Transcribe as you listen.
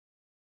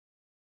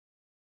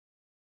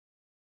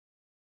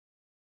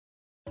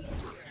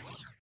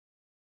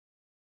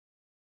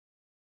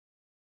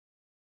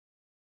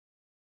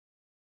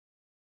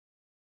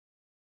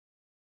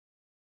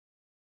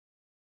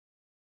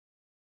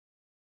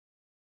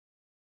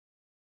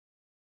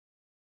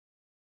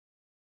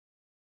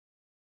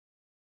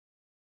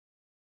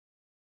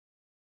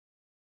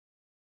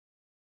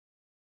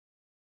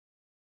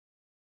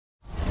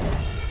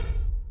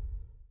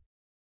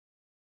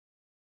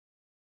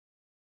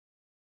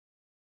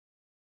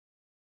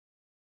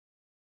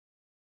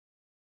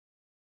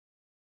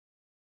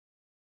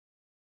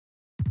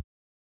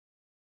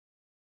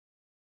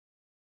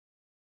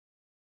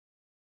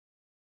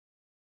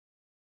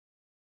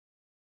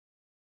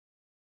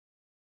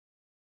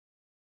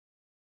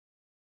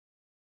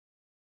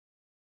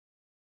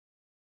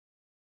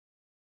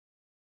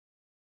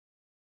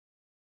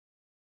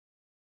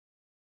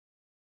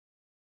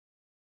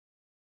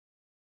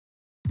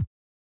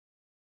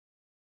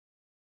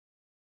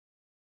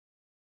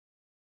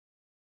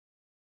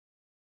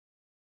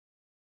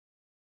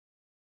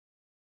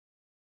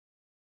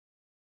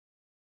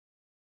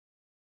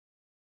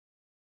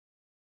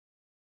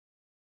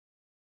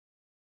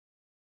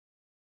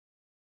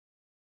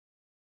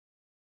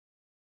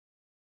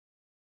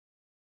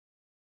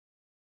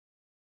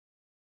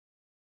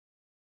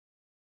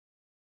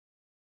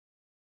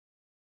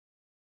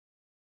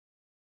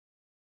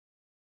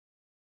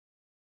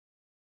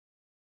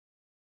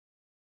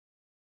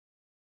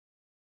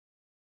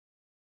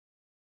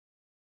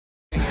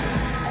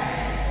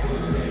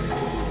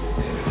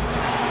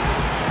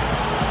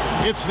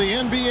It's the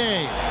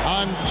NBA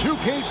on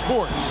 2K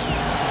Sports.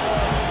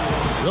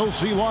 We'll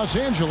see Los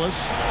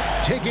Angeles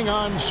taking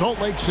on Salt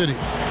Lake City.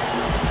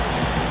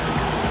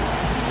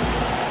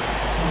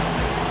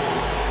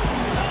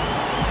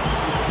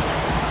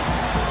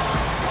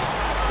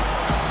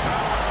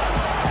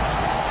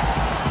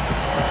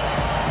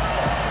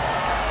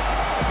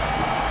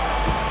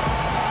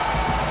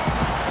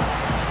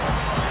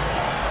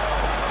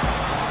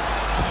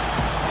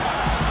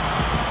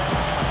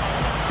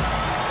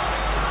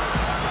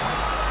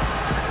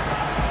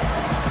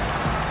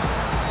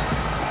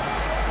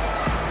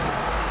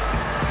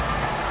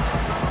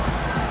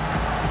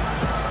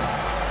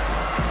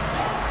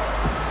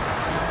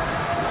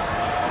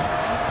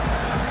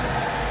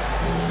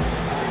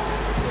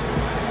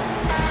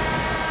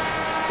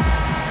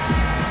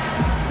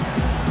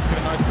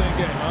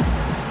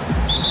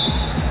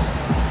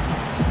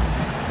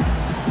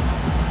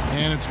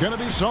 It's going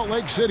to be Salt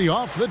Lake City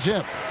off the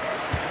tip.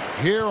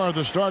 Here are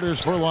the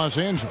starters for Los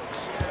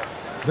Angeles.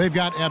 They've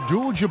got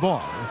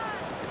Abdul-Jabbar,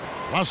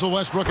 Russell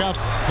Westbrook out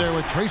there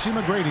with Tracy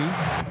McGrady,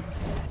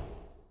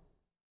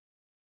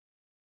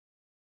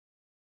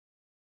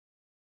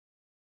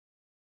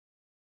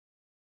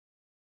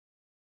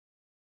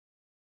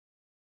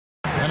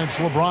 and it's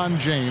LeBron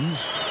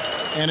James,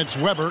 and it's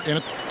Weber in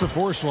at the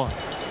 4 slot.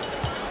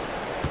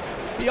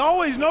 He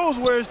always knows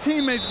where his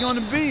teammate's going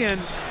to be, and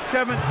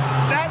Kevin,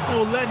 that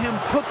will let him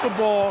put the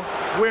ball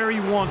where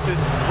he wants it,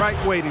 right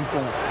waiting for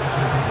him.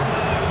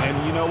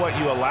 And you know what?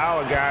 You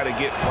allow a guy to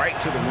get right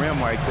to the rim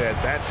like that.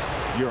 That's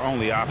your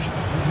only option.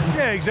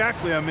 Yeah,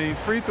 exactly. I mean,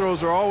 free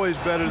throws are always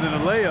better than a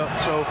layup,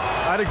 so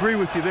I'd agree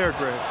with you there,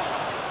 Greg.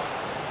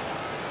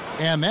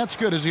 And that's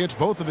good as he hits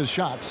both of his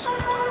shots.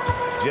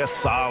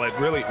 Just solid.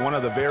 Really one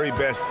of the very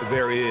best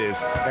there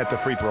is at the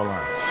free throw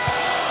line.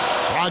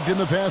 Logged in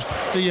the pass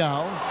to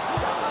Yao.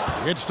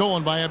 It's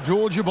stolen by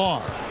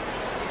Abdul-Jabbar.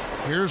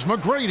 Here's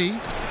McGrady.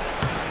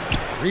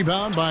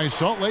 Rebound by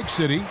Salt Lake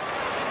City.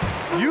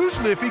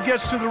 Usually if he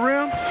gets to the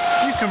rim,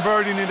 he's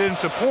converting it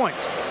into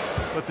points.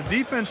 But the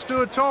defense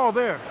stood tall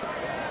there.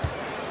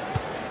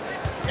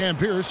 And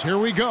Pierce, here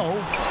we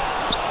go.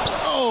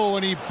 Oh,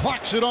 and he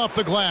plucks it off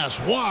the glass.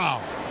 Wow.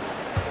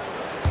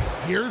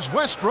 Here's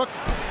Westbrook.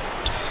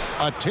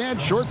 A tad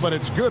short, but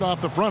it's good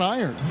off the front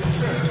iron.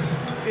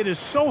 It is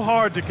so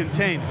hard to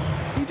contain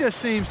him. He just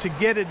seems to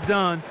get it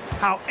done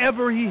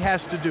however he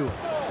has to do it.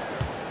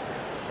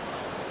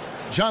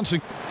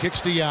 Johnson kicks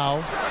to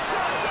Yao.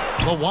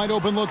 The wide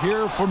open look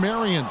here for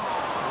Marion.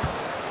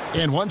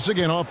 And once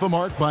again off the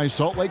mark by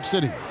Salt Lake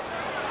City.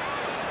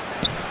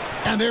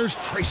 And there's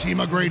Tracy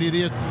McGrady,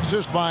 the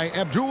assist by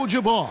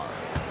Abdul-Jabbar.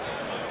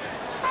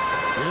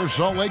 Here's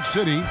Salt Lake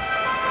City.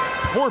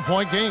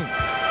 4-point game.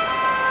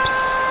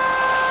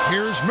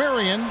 Here's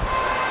Marion.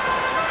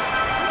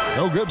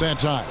 No good that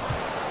time.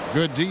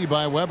 Good D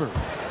by Weber.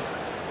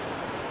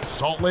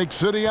 Salt Lake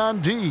City on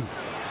D.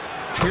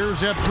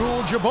 Here's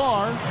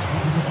Abdul-Jabbar,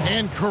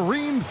 and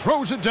Kareem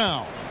throws it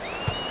down.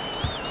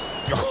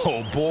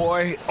 Oh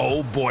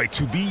boy,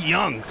 to be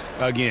young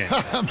again.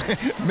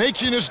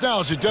 Makes you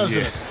nostalgic,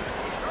 doesn't it?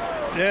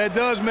 Yeah, it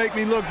does make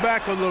me look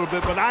back a little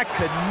bit, but I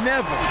could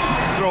never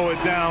throw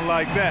it down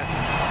like that.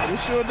 It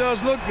sure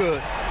does look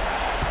good.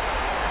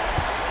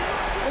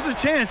 There's a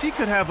chance he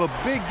could have a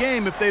big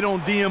game if they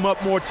don't D him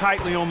up more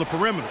tightly on the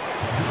perimeter.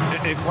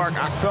 And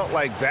Clark, I felt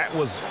like that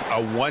was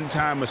a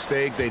one-time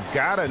mistake. They've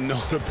got to know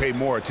to pay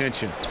more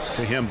attention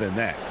to him than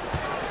that.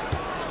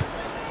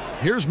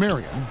 Here's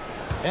Marion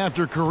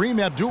after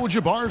Kareem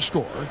Abdul-Jabbar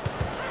score.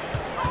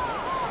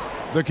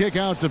 The kick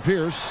out to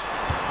Pierce.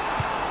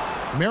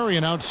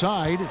 Marion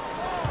outside.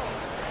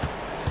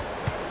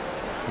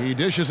 He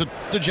dishes it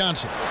to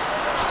Johnson.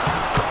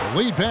 The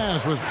lead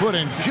pass was put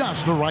in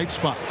just the right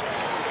spot.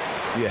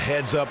 Yeah,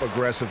 heads-up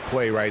aggressive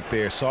play right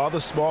there. Saw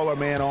the smaller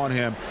man on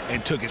him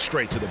and took it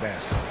straight to the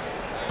basket.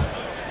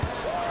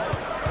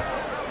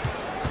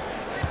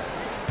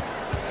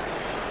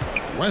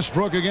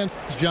 Westbrook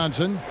against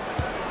Johnson.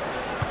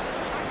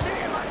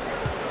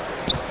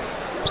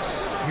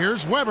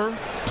 Here's Weber.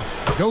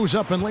 Goes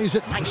up and lays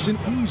it nice and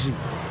easy.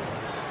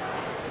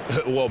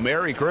 Well,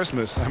 Merry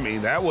Christmas. I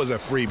mean, that was a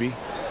freebie.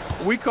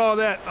 We call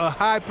that a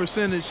high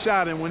percentage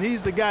shot, and when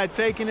he's the guy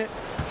taking it,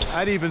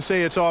 I'd even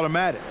say it's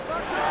automatic.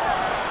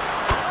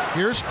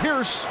 Here's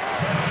Pierce.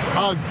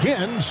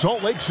 Again,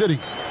 Salt Lake City.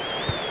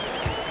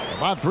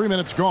 About 3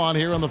 minutes gone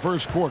here in the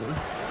first quarter.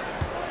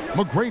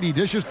 McGrady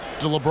dishes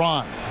to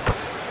LeBron.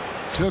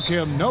 Took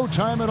him no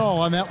time at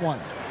all on that one.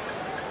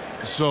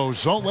 So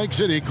Salt Lake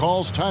City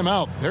calls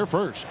timeout. They're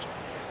first.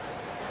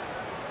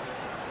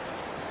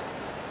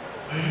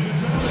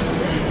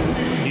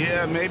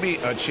 Yeah, maybe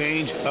a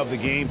change of the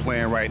game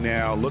plan right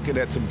now, looking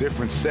at some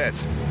different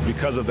sets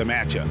because of the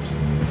matchups.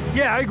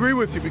 Yeah, I agree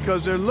with you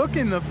because they're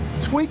looking to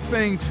tweak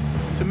things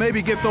to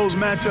maybe get those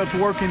matchups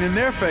working in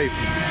their favor.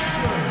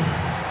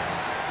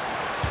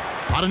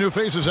 A lot of new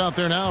faces out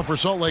there now for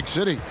Salt Lake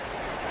City.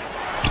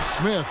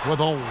 Smith with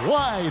a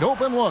wide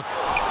open look.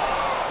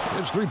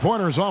 His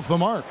three-pointers off the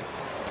mark.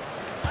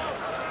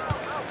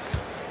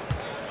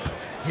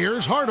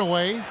 Here's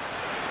Hardaway.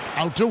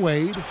 Out to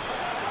Wade.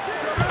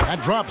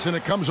 That drops, and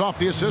it comes off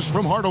the assist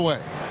from Hardaway.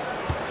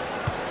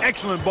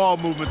 Excellent ball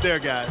movement there,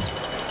 guys.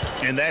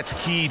 And that's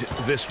keyed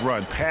this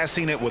run.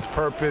 Passing it with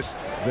purpose.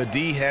 The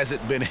D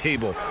hasn't been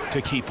able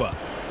to keep up.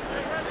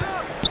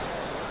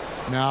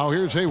 Now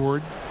here's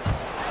Hayward.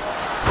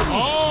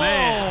 Oh!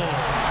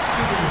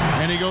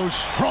 Man. And he goes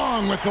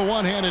strong with the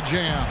one-handed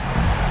jam.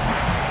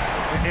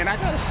 And I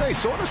got to say,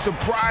 sort of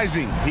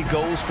surprising he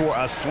goes for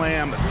a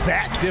slam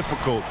that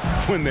difficult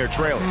when they're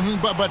trailing.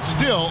 But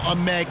still a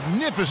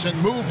magnificent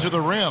move to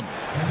the rim.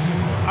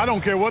 I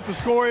don't care what the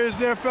score is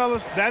there,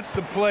 fellas. That's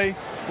the play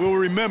we'll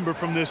remember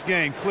from this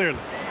game, clearly.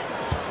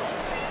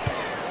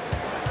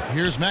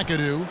 Here's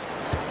McAdoo.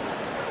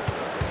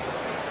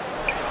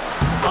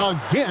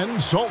 Again,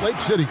 Salt Lake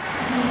City.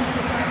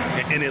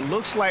 And it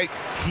looks like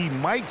he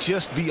might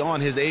just be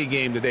on his A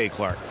game today,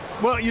 Clark.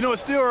 Well, you know,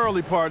 it's still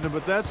early, partner,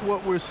 but that's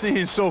what we're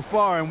seeing so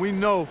far, and we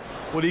know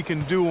what he can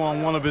do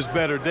on one of his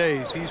better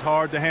days. He's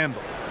hard to handle.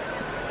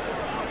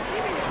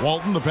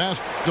 Walton, the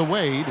pass to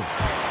Wade.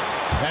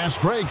 Pass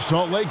breaks,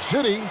 Salt Lake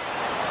City.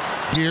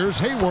 Here's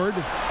Hayward,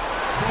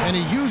 and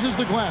he uses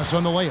the glass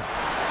on the layup.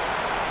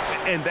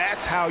 And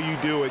that's how you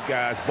do it,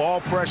 guys.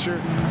 Ball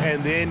pressure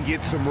and then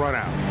get some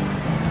runouts.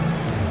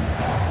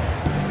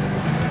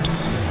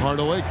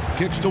 Hardaway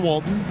kicks to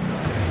Walton.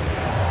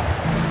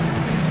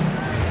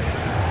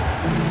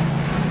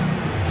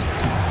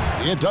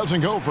 It doesn't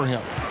go for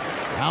him.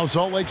 Now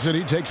Salt Lake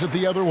City takes it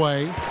the other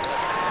way.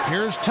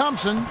 Here's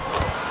Thompson,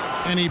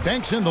 and he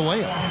banks in the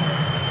layup.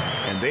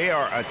 And they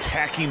are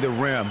attacking the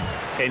rim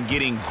and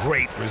getting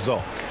great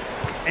results.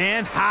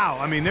 And how?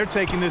 I mean, they're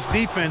taking this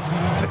defense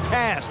to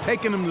task,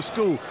 taking them to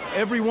school.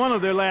 Every one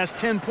of their last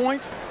 10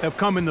 points have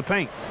come in the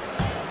paint.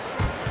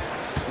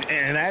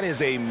 And that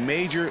is a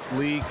major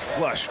league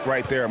flush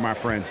right there, my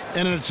friends.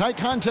 And in a tight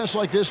contest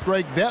like this,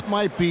 Greg, that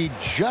might be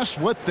just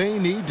what they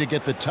need to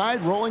get the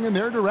tide rolling in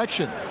their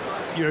direction.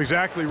 You're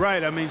exactly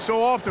right. I mean,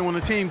 so often when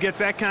a team gets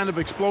that kind of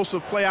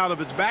explosive play out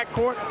of its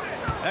backcourt,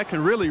 that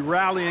can really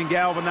rally and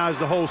galvanize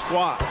the whole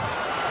squad.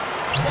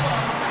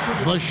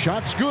 The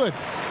shot's good.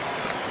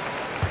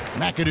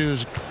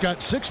 McAdoo's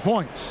got 6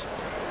 points.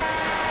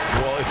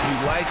 Well, if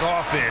you like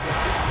offense.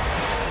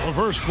 The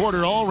first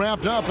quarter all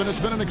wrapped up, and it's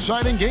been an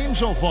exciting game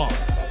so far.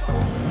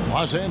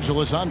 Los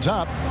Angeles on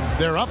top.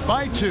 They're up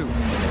by 2.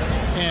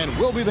 And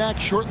we'll be back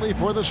shortly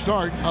for the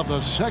start of the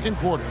second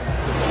quarter.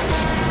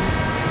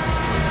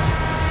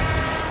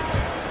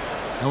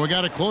 And we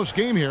got a close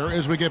game here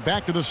as we get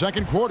back to the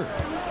second quarter.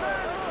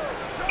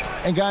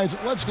 And guys,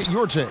 let's get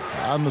your take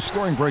on the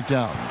scoring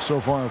breakdown so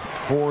far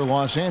for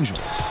Los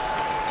Angeles.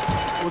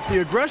 With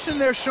the aggression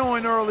they're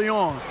showing early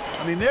on,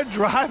 I mean, they're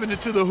driving it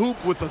to the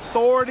hoop with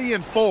authority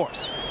and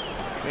force.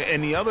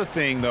 And the other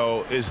thing,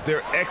 though, is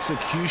their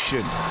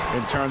execution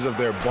in terms of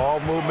their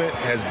ball movement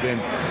has been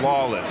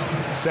flawless.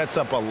 Sets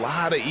up a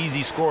lot of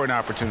easy scoring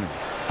opportunities.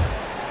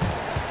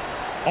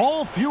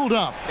 All fueled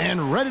up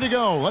and ready to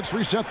go. Let's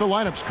reset the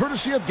lineups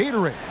courtesy of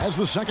Gatorade as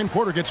the second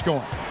quarter gets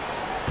going.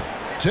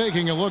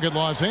 Taking a look at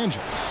Los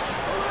Angeles.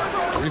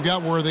 We've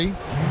got Worthy.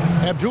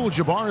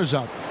 Abdul-Jabbar is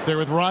out there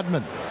with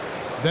Rodman.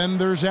 Then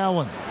there's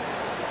Allen.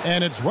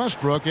 And it's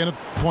Westbrook in at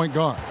point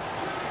guard.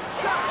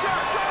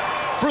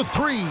 For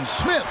 3,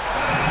 Smith.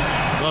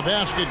 The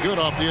basket good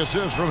off the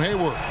assist from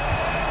Hayward.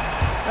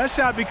 That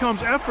shot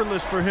becomes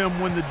effortless for him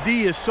when the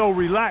D is so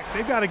relaxed.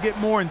 They've got to get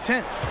more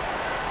intense.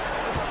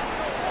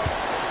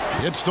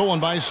 It's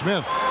stolen by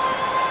Smith.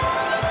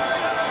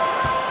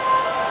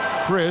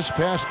 Chris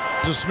pass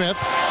to Smith.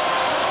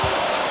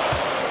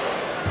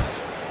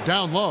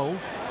 Down low.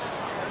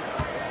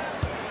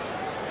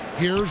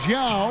 Here's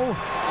Yao.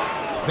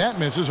 That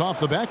misses off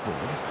the backboard.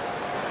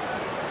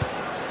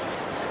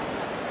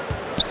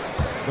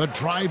 The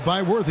drive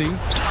by Worthy.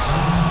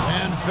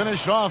 And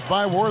finished off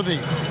by Worthy.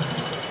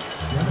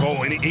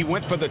 Oh, and he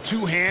went for the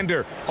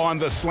two-hander on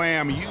the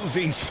slam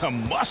using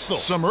some muscle.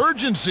 Some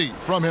urgency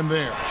from him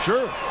there.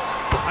 Sure.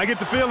 I get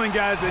the feeling,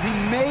 guys, that he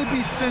may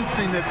be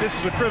sensing that this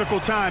is a critical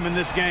time in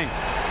this game.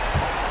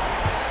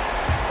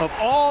 Of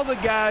all the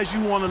guys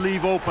you want to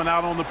leave open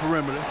out on the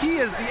perimeter, he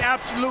is the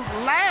absolute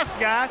last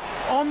guy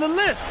on the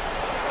list.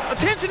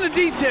 Attention to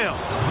detail.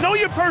 Know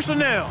your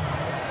personnel.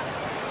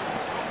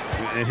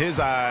 And his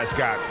eyes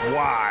got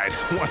wide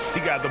once he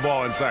got the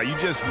ball inside. You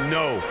just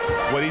know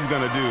what he's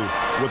going to do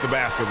with the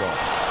basketball.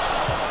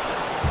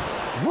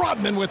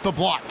 Rodman with the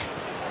block.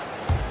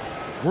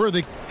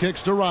 Worthy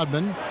kicks to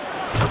Rodman.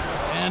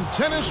 And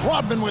Dennis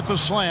Rodman with the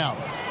slam.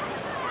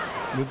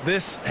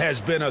 This has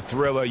been a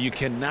thriller. You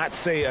cannot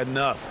say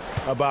enough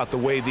about the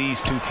way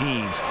these two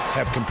teams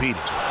have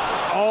competed.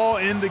 All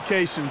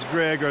indications,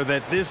 Greg, are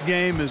that this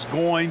game is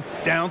going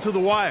down to the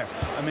wire.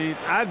 I mean,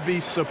 I'd be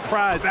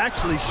surprised,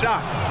 actually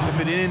shocked,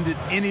 if it ended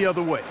any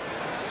other way.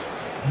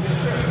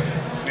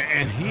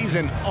 And he's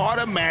an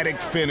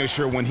automatic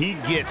finisher when he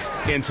gets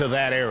into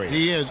that area.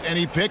 He is, and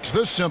he picks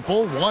the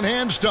simple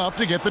one-hand stuff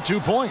to get the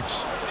 2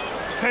 points.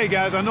 Hey,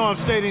 guys, I know I'm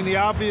stating the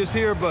obvious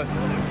here, but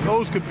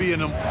those could be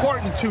an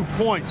important 2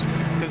 points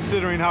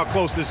considering how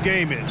close this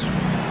game is.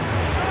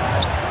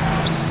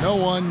 No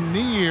one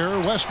near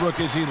Westbrook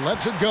as he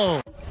lets it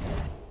go.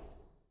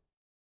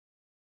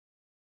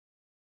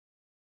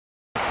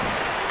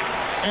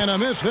 And a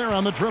miss there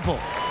on the triple.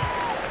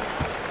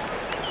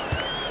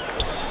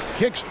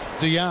 Kicks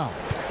to Yao.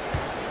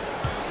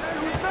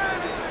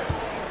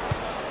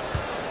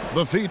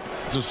 The feed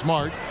to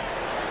Smart.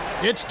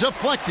 It's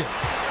deflected.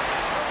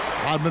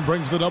 Rodman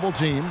brings the double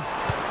team.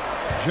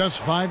 Just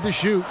 5 to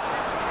shoot.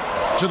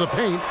 To the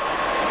paint.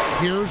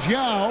 Here's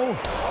Yao.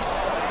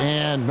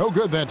 And no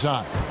good that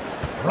time.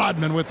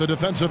 Rodman with the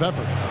defensive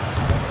effort.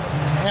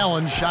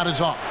 Allen's shot is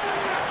off.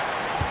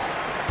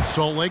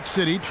 Salt Lake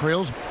City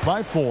trails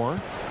by 4.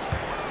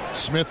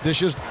 Smith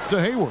dishes to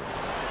Hayward.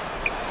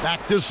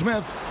 Back to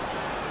Smith.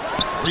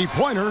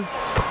 Three-pointer.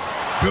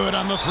 Good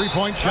on the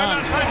three-point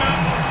shot.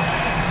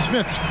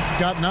 Smith's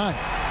got 9.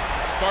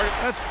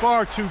 That's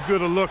far too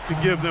good a look to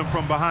give them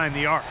from behind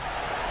the arc.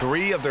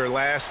 3 of their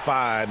last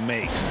 5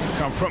 makes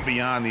come from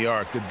beyond the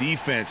arc. The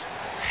defense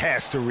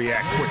has to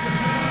react quicker.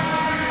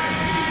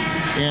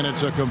 And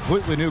it's a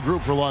completely new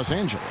group for Los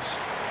Angeles.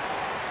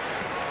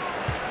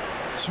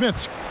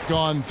 Smith's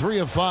gone 3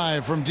 of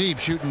 5 from deep,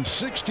 shooting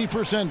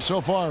 60%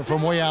 so far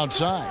from way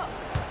outside.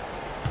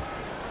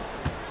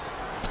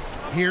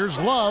 Here's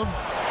Love.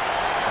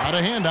 Got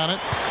a hand on it.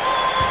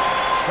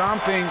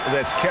 Something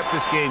that's kept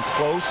this game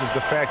close is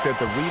the fact that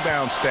the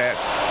rebound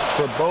stats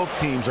for both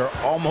teams are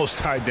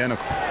almost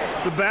identical.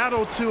 The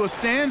battle to a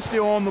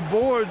standstill on the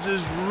boards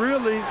has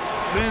really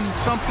been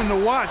something to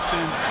watch,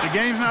 and the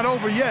game's not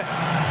over yet.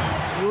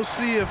 We'll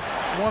see if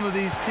one of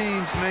these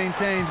teams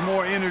maintains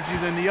more energy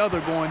than the other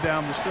going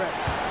down the stretch.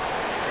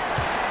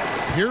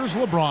 Here's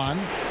LeBron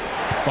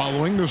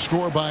following the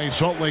score by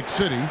Salt Lake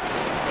City,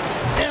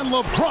 and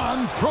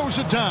LeBron throws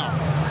it down.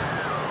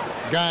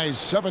 Guys,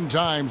 7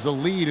 times the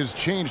lead has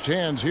changed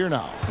hands here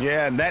now.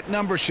 Yeah, and that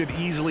number should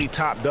easily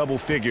top double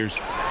figures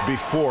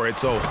before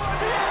it's over.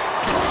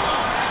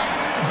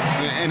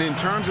 And in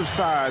terms of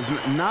size,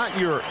 not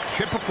your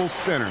typical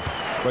center,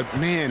 but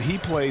man, he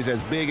plays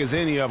as big as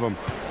any of them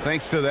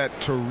thanks to that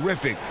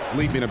terrific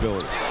leaping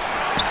ability.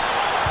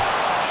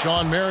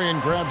 Sean Marion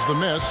grabs the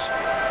miss.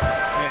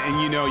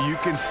 And you know, you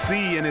can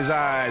see in his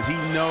eyes, he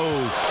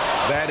knows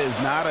that is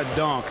not a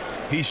dunk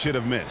he should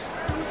have missed.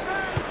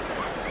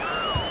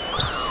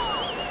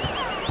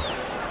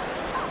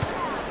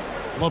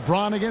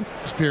 LeBron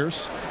against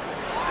Pierce.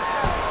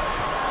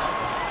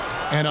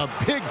 And a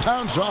big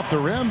bounce off the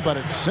rim, but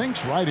it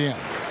sinks right in.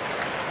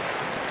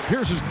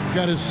 Pierce has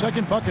got his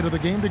 2nd bucket of the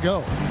game to go.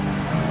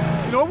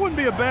 You know, it wouldn't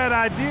be a bad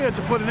idea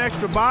to put an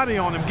extra body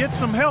on him, get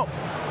some help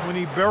when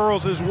he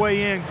barrels his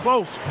way in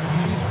close.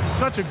 He's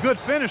such a good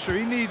finisher.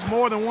 He needs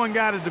more than one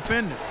guy to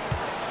defend him.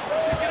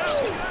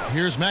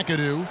 Here's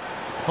McAdoo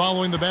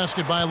following the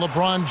basket by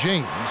LeBron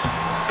James.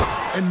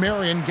 And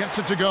Marion gets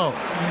it to go.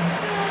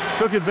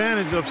 Took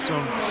advantage of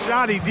some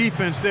shoddy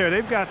defense there.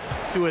 They've got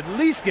to at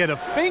least get a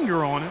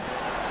finger on it.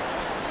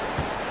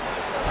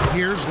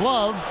 Here's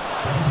Love.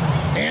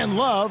 And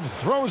Love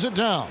throws it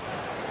down.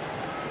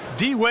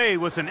 D-Wade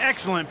with an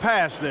excellent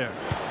pass there.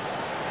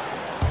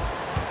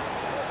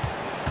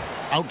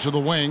 Out to the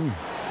wing.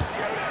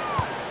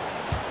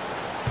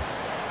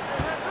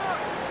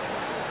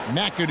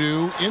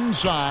 McAdoo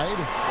inside.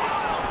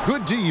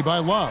 Good D by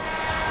Love.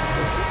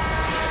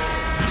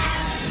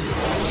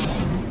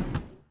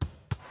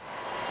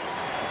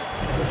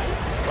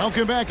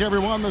 Welcome back,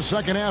 everyone. The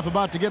second half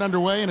about to get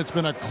underway, and it's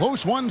been a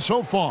close one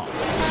so far.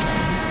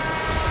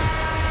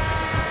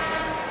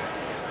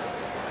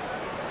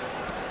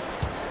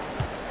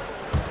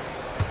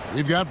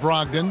 We've got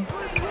Brogdon.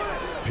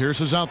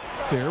 Pierce is out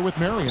there with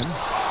Marion.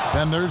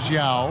 Then there's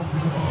Yao.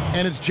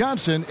 And it's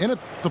Johnson in at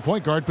the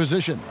point guard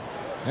position.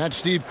 That's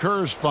Steve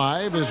Kerr's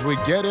 5 as we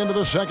get into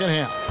the second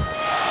half.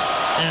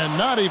 And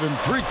not even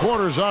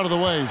 3/4 out of the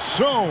way.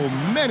 So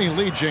many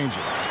lead changes.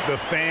 The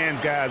fans,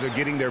 guys, are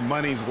getting their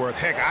money's worth.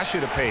 Heck, I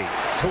should have paid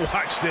to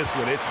watch this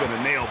one. It's been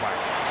a nail biter.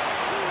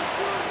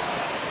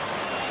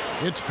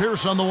 It's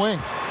Pierce on the wing.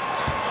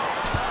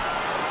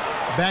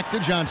 Back to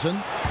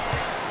Johnson.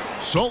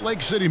 Salt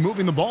Lake City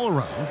moving the ball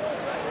around.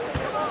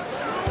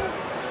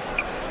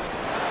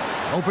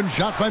 Open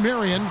shot by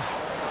Marion.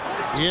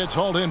 It's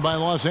hauled in by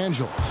Los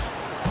Angeles.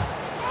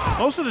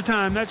 Most of the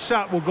time, that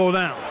shot will go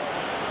down.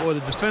 Boy, the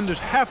defenders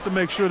have to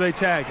make sure they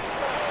tag it.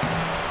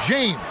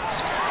 James.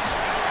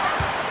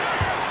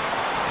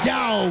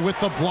 Yao with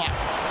the block.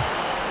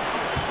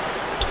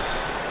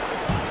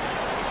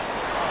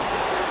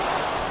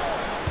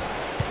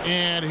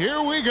 And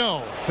here we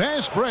go.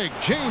 Fast break.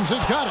 James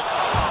has got it.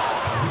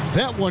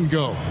 That one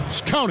goes.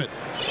 Count it.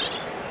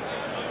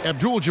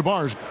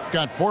 Abdul-Jabbar's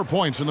got 4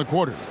 points in the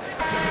quarter.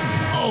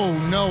 Oh,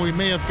 no, he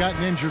may have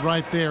gotten injured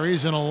right there.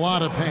 He's in a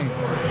lot of pain.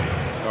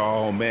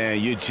 Oh, man,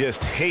 you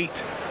just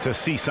hate to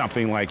see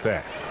something like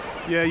that.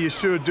 Yeah, you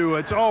sure do.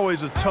 It's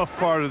always a tough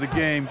part of the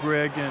game,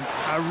 Greg, and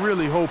I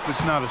really hope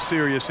it's not a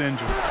serious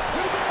injury.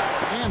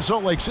 And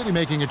Salt Lake City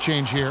making a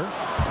change here.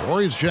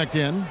 Warriors checked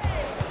in.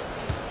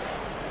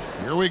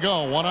 Here we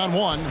go,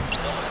 one-on-one.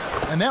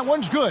 And that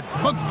one's good.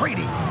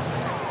 McGrady.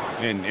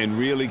 and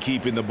really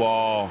keeping the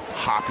ball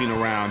hopping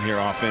around here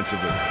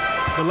offensively.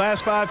 The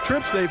last 5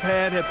 trips they've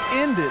had have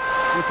ended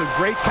with a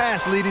great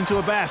pass leading to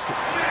a basket.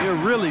 They're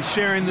really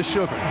sharing the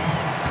sugar.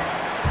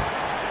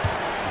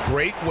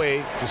 Great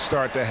way to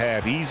start the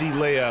half. Easy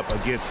layup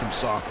against some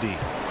soft D.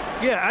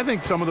 Yeah, I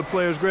think some of the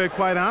players, Greg,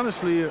 quite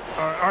honestly,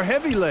 are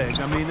heavy legs.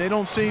 I mean, they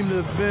don't seem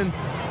to have been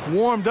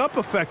warmed up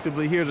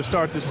effectively here to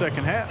start the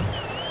second half.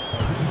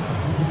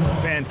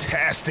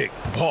 Fantastic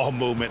ball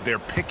movement. They're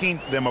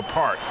picking them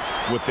apart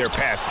with their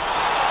passing.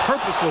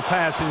 Purposeful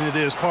passing it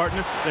is,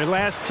 partner. Their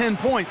last 10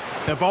 points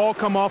have all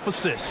come off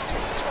assists.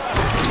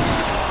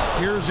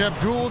 Here's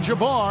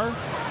Abdul-Jabbar,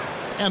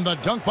 and the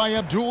dunk by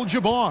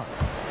Abdul-Jabbar.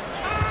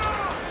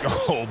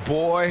 Oh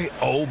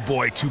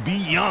boy, to be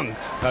young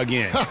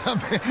again.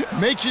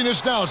 Makes you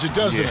nostalgic,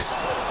 doesn't it?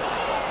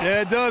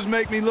 Yeah, it does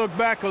make me look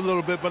back a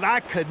little bit, but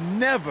I could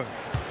never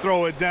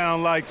throw it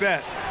down like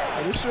that.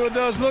 But it sure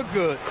does look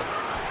good.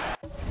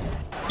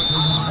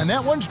 And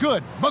that one's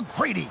good.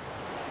 McGrady.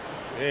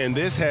 And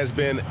this has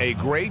been a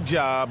great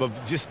job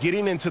of just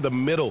getting into the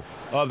middle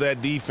of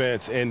that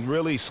defense and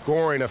really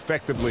scoring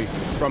effectively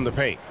from the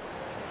paint.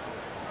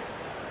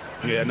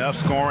 Yeah, enough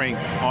scoring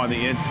on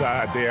the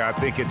inside there. I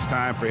think it's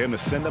time for him to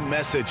send a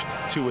message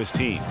to his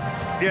team.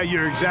 Yeah,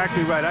 you're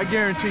exactly right. I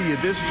guarantee you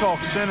this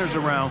talk centers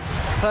around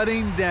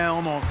cutting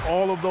down on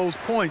all of those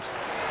points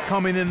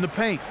coming in the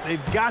paint.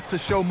 They've got to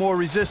show more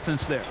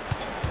resistance there.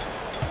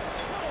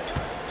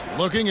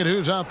 Looking at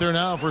who's out there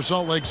now for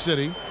Salt Lake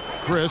City.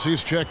 Chris,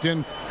 he's checked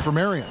in for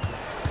Marion.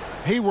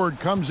 Hayward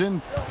comes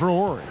in for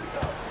Horry.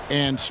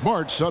 And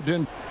Smart subbed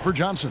in for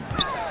Johnson.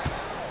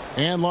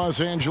 And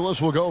Los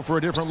Angeles will go for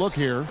a different look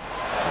here.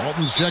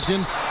 Walton's checked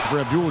in for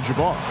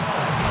Abdul-Jabbar.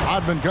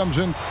 Odman comes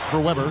in for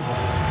Weber.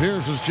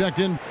 Pierce is checked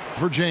in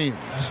for James.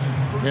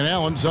 And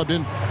Allen subbed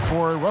in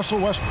for Russell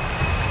Westbrook.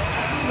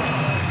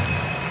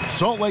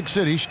 Salt Lake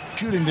City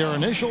shooting their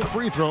initial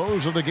free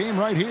throws of the game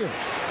right here.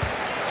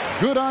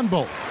 Good on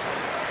both.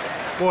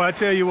 Boy, I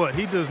tell you what,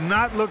 he does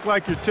not look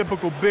like your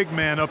typical big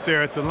man up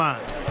there at the line.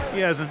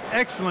 He has an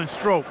excellent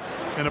stroke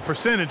and a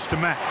percentage to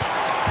match.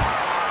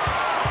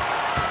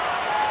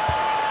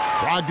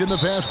 Logged in the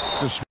pass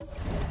to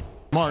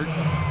Smart.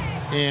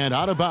 And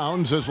out of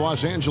bounds as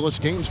Los Angeles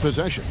gains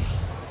possession.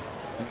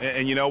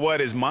 And you know what?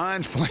 His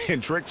mind's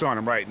playing tricks on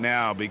him right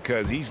now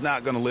because he's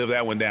not going to live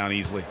that one down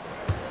easily.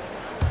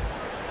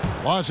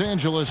 Los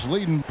Angeles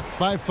leading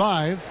by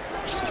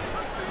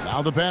 5.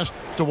 Now the pass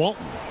to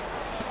Walton.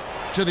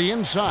 To the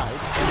inside.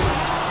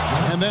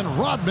 And then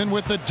Rodman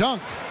with the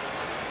dunk.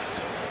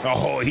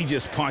 Oh, he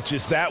just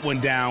punches that one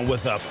down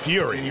with a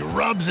fury. And he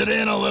rubs it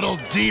in a little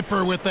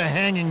deeper with the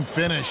hanging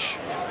finish.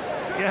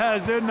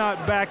 Guys, they're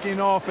not backing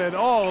off at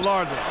all,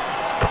 are they?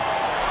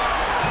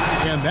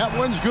 And that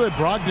one's good,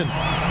 Brogdon.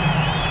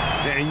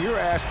 And you're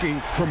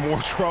asking for more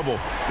trouble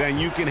than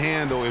you can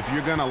handle if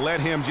you're going to let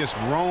him just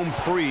roam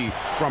free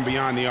from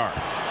beyond the arc.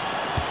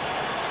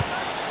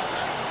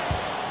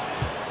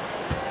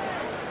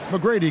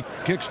 McGrady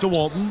kicks to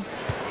Walton.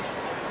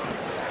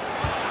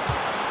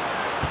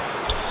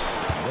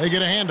 They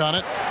get a hand on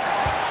it.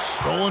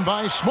 Stolen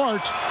by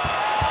Smart.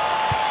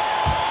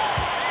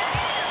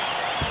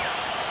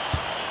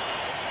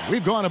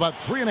 We've gone about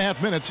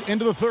 3.5 minutes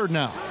into the third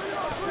now.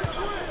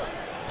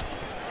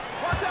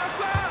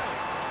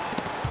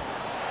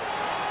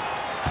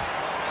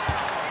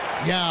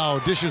 Yao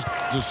dishes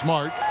to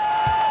Smart.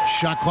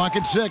 Shot clock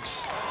at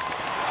 6.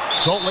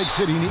 Salt Lake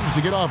City needs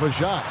to get off a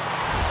shot.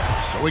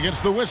 So he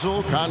gets the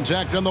whistle.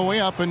 Contact on the way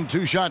up and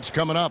 2 shots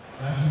coming up.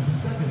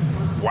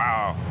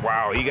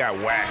 Wow, he got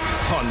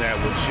whacked on that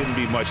one. Shouldn't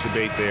be much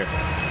debate there.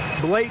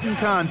 Blatant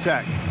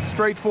contact.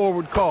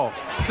 Straightforward call.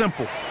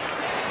 Simple.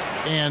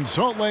 And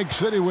Salt Lake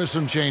City with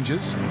some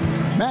changes.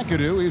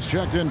 McAdoo, he's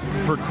checked in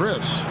for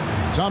Chris.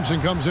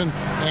 Thompson comes in,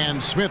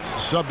 and Smith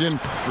subbed in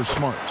for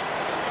Smart.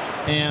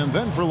 And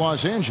then for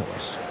Los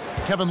Angeles,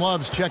 Kevin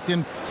Love's checked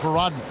in for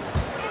Rodman.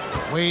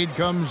 Wade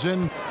comes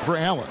in for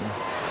Allen.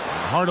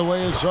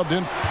 Hardaway is subbed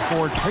in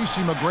for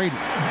Tracy McGrady.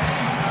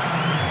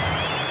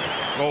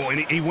 Oh, and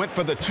he went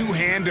for the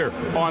two-hander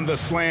on the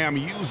slam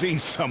using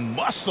some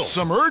muscle.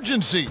 Some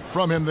urgency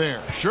from him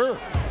there, sure.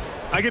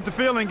 I get the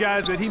feeling,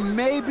 guys, that he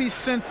may be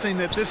sensing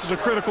that this is a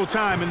critical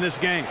time in this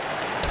game.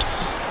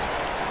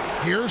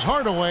 Here's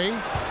Hardaway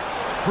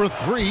for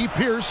 3.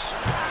 Pierce.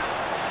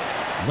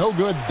 No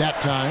good that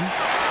time.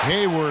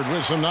 Hayward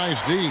with some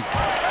nice D.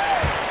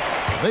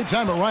 They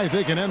time it right.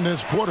 They can end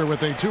this quarter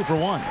with a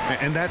 2-for-1.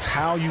 And that's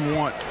how you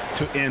want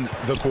to end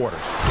the quarters.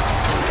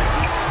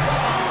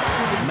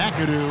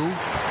 McAdoo.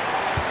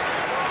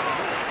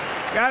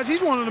 Guys,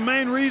 he's one of the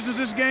main reasons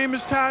this game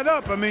is tied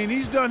up. I mean,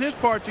 he's done his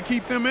part to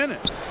keep them in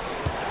it.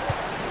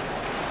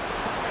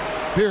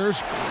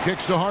 Pierce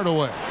kicks to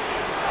Hardaway.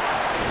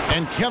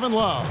 And Kevin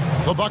Love,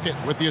 the bucket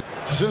with the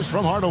assist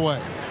from Hardaway.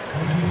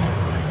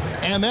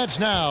 And that's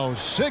now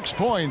 6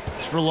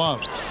 points for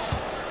Love.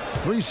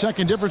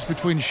 3-second difference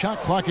between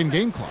shot clock and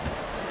game clock.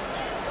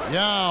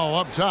 Yao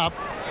up top.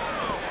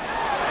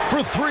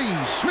 For 3,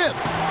 Smith.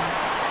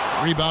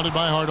 Rebounded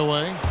by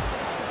Hardaway.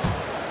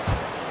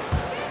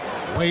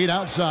 Wade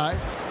outside.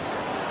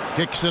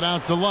 Kicks it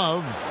out to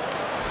Love.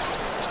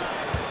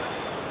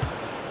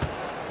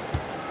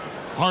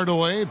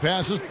 Hardaway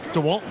passes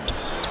to Walton.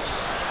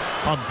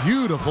 A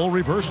beautiful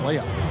reverse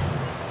layup.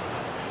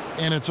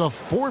 And it's a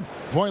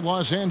 4-point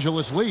Los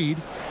Angeles lead.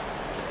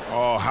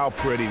 Oh, how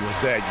pretty was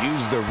that?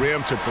 Use the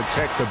rim to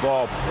protect the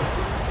ball.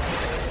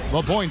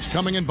 The points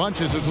coming in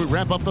bunches as we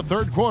wrap up the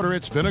third quarter.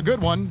 It's been a good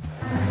one.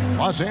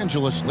 Los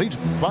Angeles leads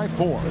by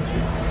 4.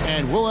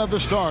 And we'll have the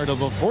start of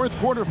the fourth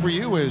quarter for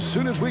you as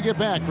soon as we get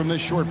back from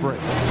this short break.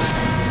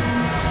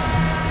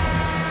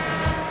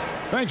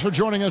 Thanks for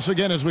joining us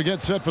again as we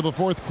get set for the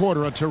fourth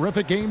quarter. A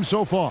terrific game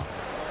so far.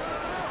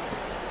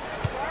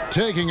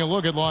 Taking a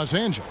look at Los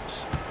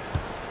Angeles.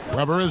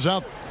 Weber is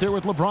out there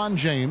with LeBron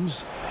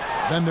James.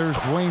 Then there's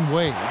Dwayne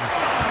Wade.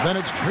 Then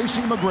it's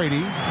Tracy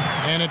McGrady.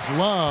 And it's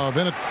Love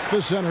in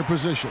the center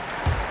position.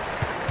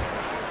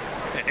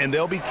 And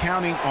they'll be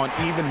counting on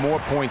even more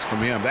points from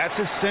him. That's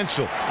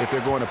essential if they're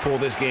going to pull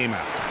this game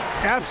out.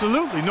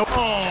 Absolutely. No. I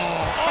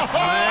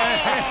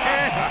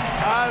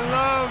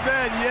love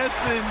that.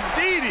 Yes,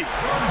 indeedy.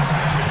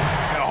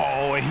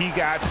 Oh, he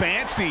got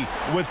fancy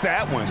with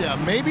that one. Yeah,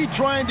 maybe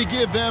trying to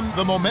give them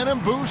the momentum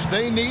boost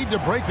they need to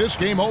break this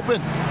game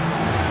open.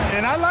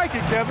 And I like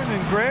it, Kevin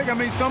and Greg. I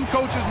mean, some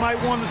coaches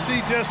might want to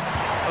see just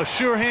a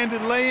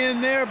sure-handed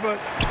lay-in there, but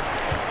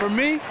for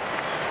me,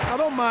 I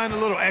don't mind a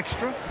little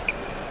extra.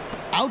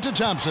 Out to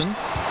Thompson.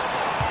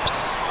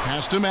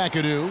 Pass to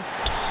McAdoo.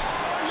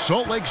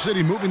 Salt Lake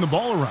City moving the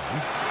ball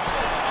around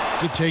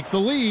to take the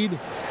lead.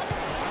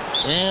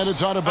 And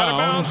it's out of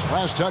bounds.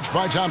 Last touch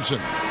by Thompson.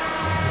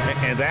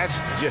 And that's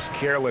just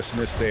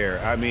carelessness there.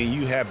 I mean,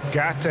 you have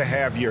got to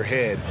have your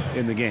head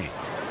in the game.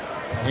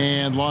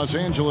 And Los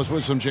Angeles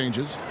with some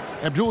changes.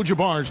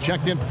 Abdul-Jabbar's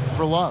checked in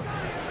for Love.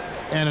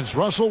 And it's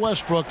Russell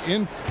Westbrook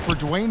in for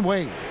Dwayne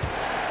Wade.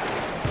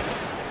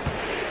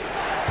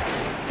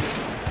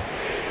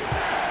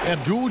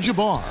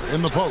 Abdul-Jabbar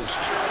in the post.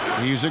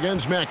 He's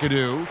against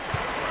McAdoo.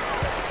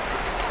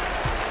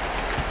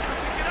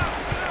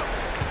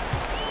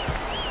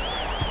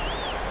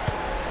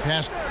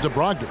 Pass to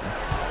Brogdon.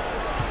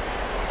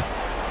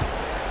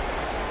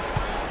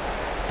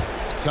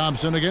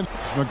 Thompson against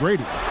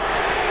McGrady.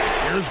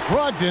 Here's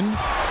Brogdon.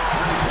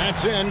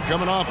 That's in,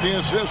 coming off the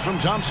assist from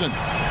Thompson.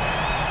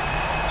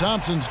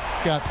 Thompson's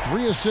got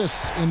 3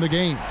 assists in the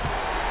game.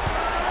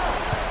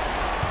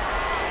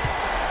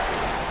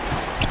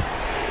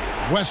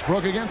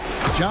 Westbrook again.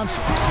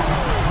 Johnson.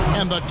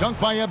 And the dunk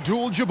by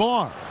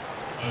Abdul-Jabbar.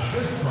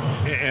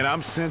 And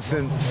I'm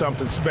sensing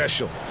something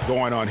special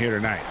going on here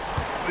tonight.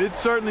 It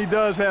certainly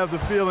does have the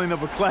feeling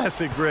of a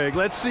classic, Greg.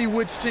 Let's see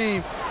which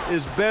team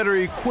is better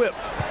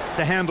equipped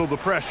to handle the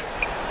pressure.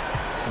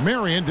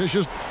 Marion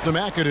dishes to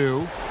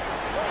McAdoo.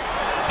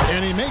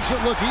 And he makes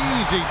it look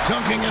easy,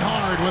 dunking it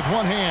hard with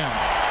one hand.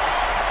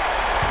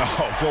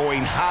 Oh,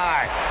 going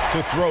high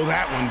to throw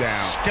that one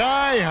down.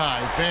 Sky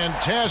high.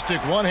 Fantastic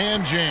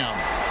one-hand jam.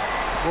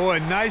 Boy,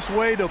 nice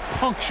way to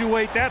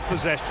punctuate that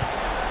possession.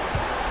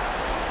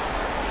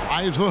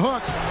 Tries the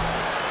hook.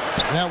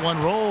 That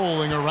one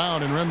rolling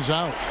around and rims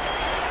out.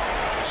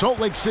 Salt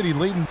Lake City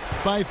leading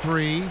by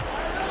 3.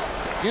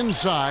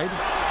 Inside.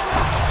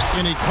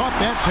 And he caught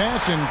that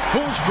pass in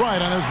full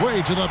stride on his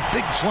way to the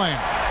big slam.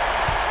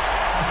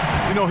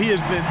 You know, he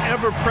has been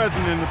ever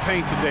present in the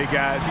paint today,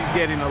 guys. He's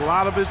getting a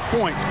lot of his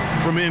points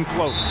from in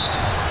close.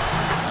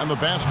 And the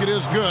basket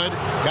is good.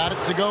 Got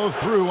it to go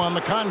through on the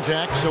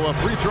contact, so a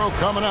free throw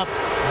coming up.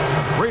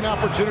 A great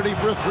opportunity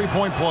for a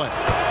three-point play.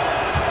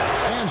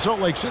 And Salt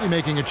Lake City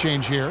making a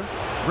change here.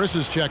 Chris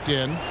is checked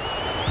in.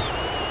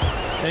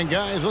 And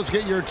guys, let's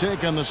get your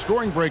take on the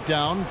scoring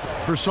breakdown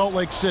for Salt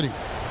Lake City.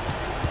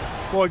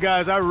 Boy,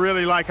 guys, I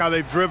really like how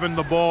they've driven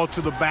the ball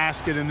to the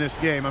basket in this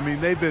game. I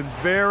mean, they've been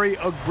very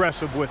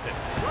aggressive with it.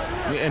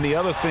 And the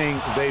other thing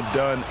they've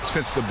done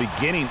since the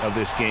beginning of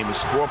this game is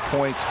score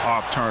points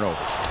off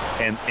turnovers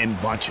and in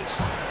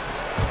bunches.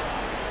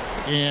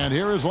 And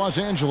here is Los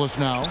Angeles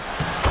now.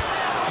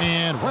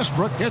 And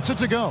Westbrook gets it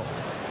to go.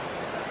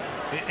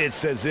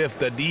 It's as if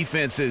the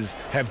defenses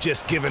have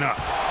just given up.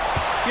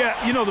 Yeah,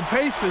 you know, the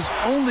pace has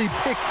only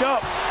picked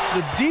up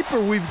the deeper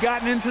we've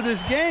gotten into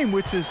this game,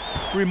 which is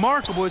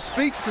remarkable. It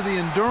speaks to the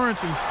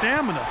endurance and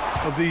stamina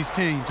of these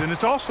teams, and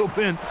it's also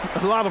been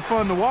a lot of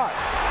fun to watch.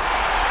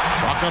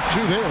 Chalk up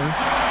 2 there.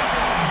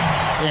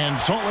 And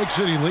Salt Lake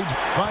City leads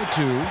by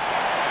 2.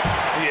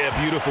 Yeah,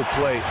 beautiful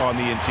play on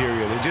the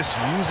interior. They're just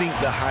using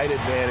the height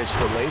advantage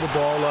to lay the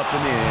ball up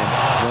and in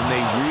when they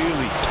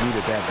really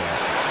needed that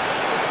basket.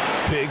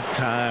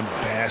 Big-time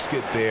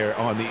basket there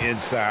on the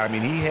inside. I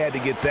mean, he had to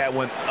get that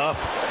one up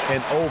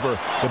and over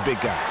the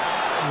big guy.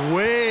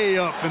 Way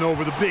up and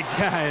over the big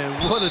guy, and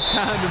what a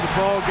time in the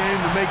ball game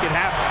to make it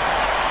happen.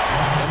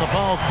 And the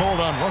foul called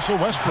on Russell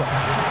Westbrook.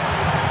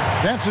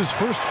 That's his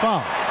first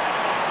foul.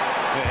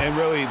 And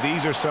really,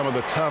 these are some of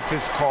the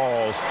toughest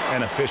calls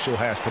an official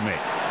has to make.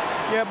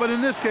 Yeah, but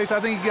in this case, I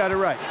think he got it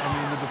right. I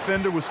mean, the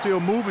defender was still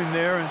moving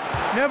there and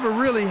never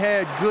really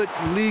had good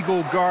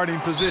legal guarding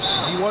position.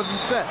 He wasn't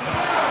set.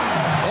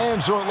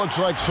 And so it looks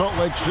like Salt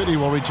Lake City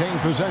will retain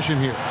possession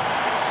here.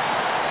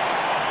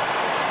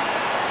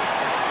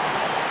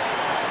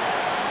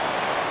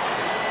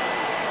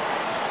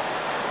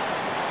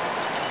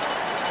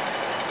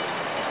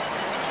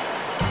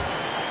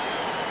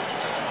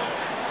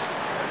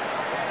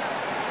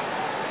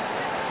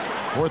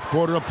 Fourth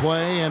quarter of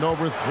play, and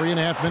over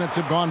 3.5 minutes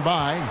have gone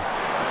by.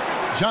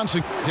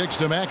 Johnson kicks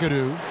to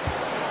McAdoo.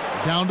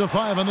 Down to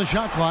 5 on the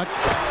shot clock.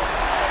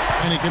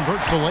 And he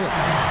converts the layup.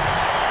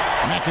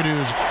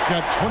 McAdoo's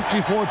got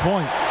 24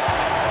 points.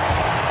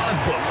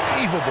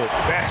 Unbelievable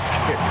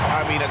basket.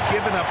 I mean,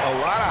 giving up a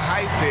lot of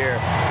height there,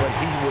 but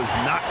he was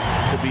not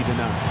to be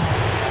denied.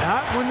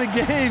 Not when the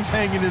game's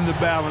hanging in the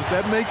balance.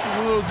 That makes it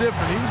a little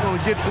different. He was going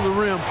to get to the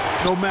rim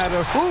no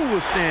matter who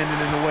was standing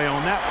in the way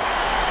on that one.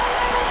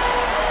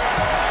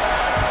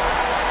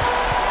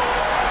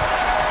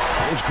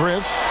 Here's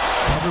Chris,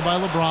 covered by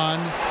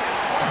LeBron.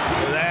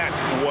 That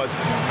was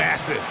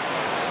massive.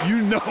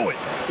 You know it.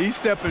 He's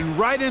stepping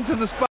right into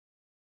the spot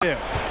there.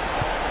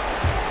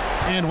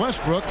 And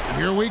Westbrook,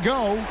 here we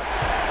go.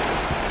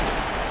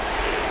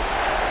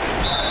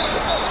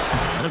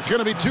 And it's going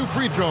to be 2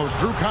 free throws.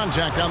 Drew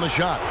contact on the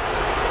shot.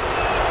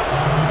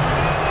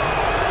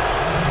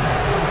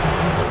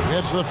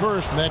 It's the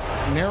first, and that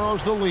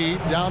narrows the lead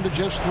down to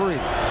just 3.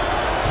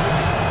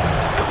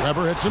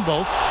 Weber hits them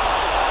both.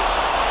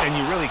 And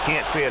you really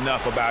can't say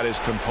enough about his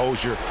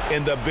composure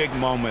in the big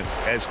moments,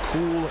 as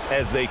cool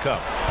as they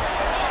come.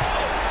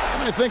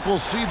 And I think we'll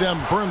see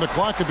them burn the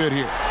clock a bit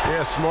here.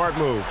 Yeah, smart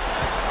move.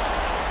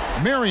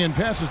 Marion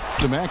passes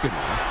to McAdoo.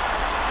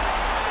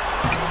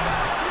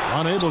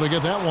 Unable to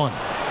get that one.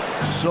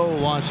 So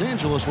Los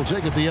Angeles will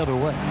take it the other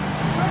way.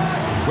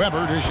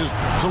 Weber dishes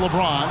to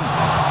LeBron.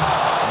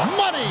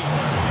 Money!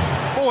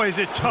 Boy, is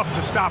it tough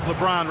to stop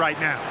LeBron right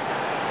now.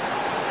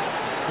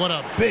 What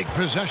a big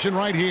possession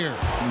right here.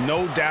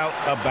 No doubt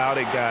about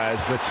it,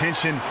 guys. The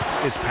tension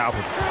is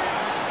palpable.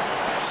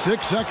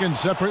 6 seconds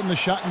separating the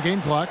shot and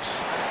game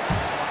clocks.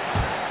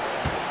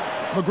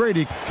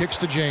 McGrady kicks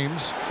to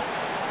James.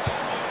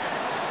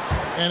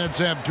 And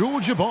it's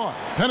Abdul-Jabbar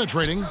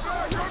penetrating.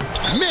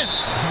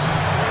 Missed.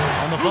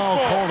 And the foul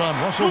called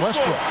on Russell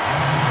Westbrook.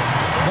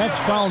 That's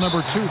foul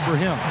number 2 for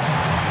him.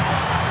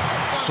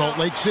 Salt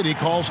Lake City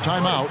calls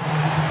timeout.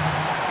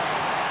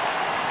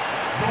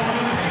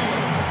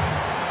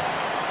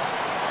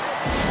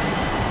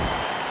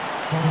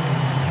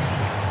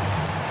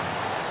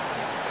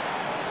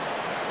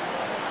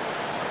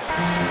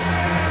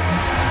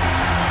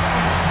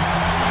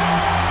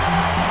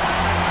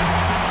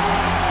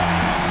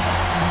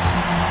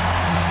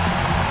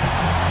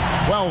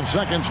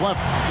 Seconds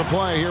left to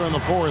play here in the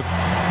fourth.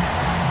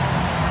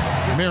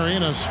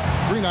 Marion, a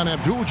screen on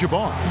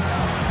Abdul-Jabbar.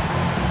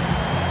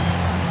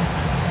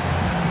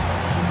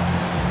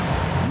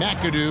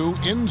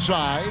 McAdoo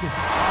inside.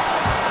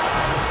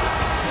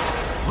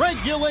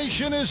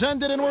 Regulation is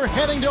ended and we're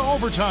heading to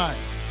overtime.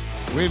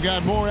 We've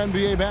got more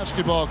NBA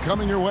basketball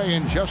coming your way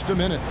in just a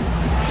minute.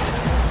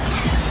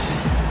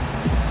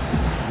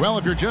 Well,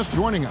 if you're just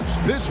joining us,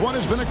 this one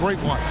has been a great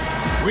one.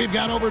 We've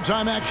got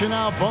overtime action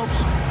now,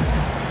 folks.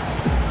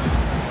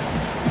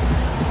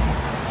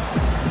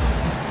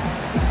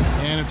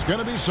 And it's going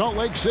to be Salt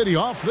Lake City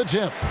off the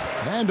tip.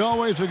 And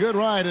always a good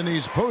ride in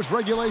these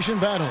post-regulation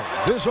battles.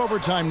 This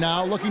overtime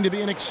now looking to be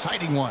an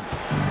exciting one.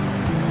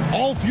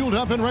 All fueled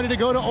up and ready to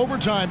go to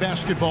overtime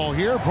basketball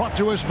here, brought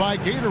to us by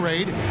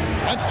Gatorade.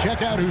 Let's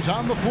check out who's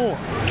on the floor.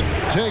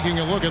 Taking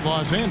a look at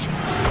Los Angeles.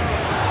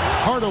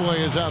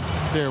 Hardaway is out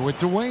there with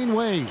Dwayne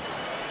Wade.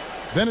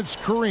 Then it's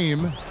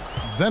Kareem.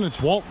 Then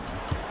it's Walton.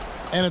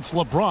 And it's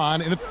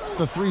LeBron in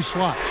the 3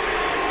 slot.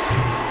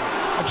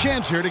 A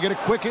chance here to get a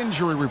quick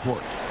injury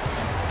report.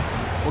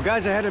 Well,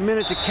 guys, I had a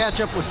minute to catch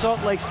up with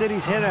Salt Lake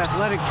City's head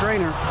athletic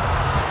trainer.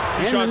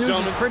 And the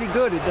news is pretty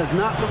good. It does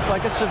not look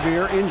like a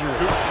severe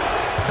injury.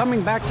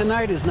 Coming back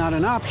tonight is not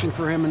an option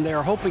for him, and they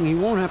are hoping he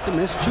won't have to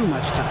miss too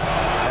much time.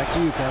 Back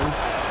to you, Kevin.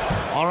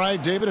 All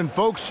right, David, and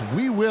folks,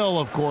 we will,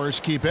 of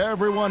course, keep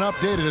everyone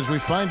updated as we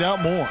find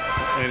out more.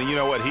 And you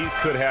know what? He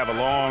could have a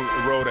long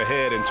road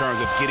ahead in terms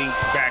of getting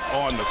back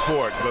on the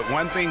court. But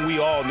one thing we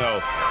all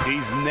know,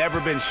 he's never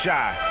been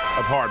shy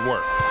of hard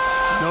work.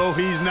 No,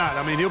 he's not.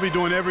 I mean, he'll be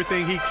doing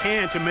everything he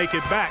can to make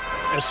it back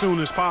as soon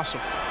as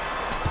possible.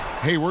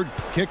 Hayward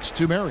kicks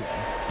to Marion.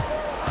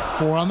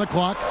 4 on the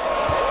clock.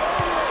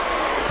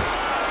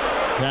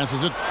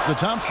 Passes it to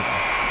Thompson.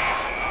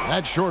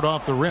 That's short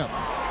off the rim.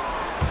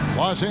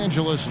 Los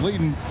Angeles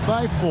leading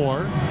by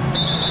 4.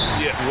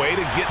 Yeah, way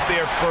to get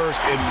there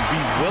first and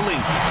be willing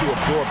to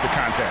absorb the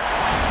contact.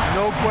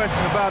 No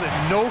question about it.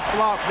 No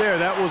flop there.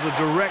 That was a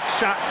direct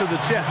shot to the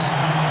chest.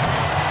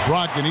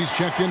 Brogdon, he's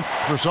checked in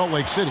for Salt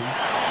Lake City.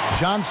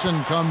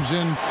 Johnson comes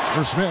in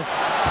for Smith.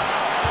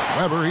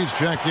 Weber, he's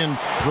checked in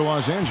for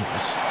Los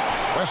Angeles.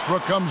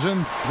 Westbrook comes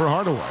in for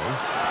Hardaway.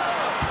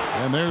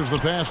 And there's the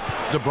pass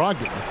to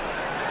Brogdon.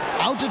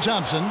 Out to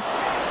Thompson.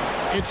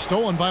 It's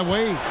stolen by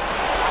Wade.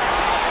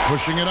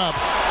 Pushing it up.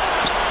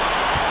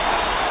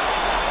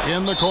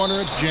 In the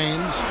corner, it's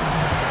James.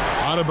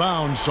 Out of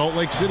bounds, Salt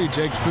Lake City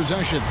takes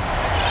possession.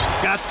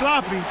 Got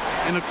sloppy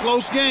in a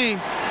close game.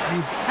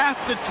 You have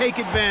to take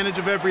advantage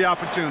of every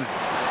opportunity.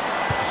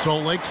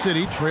 Salt Lake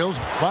City trails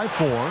by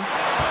 4.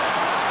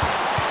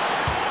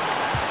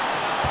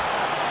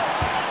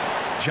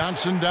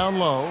 Johnson down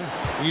low.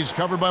 He's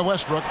covered by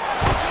Westbrook.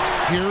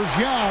 Here's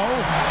Yao.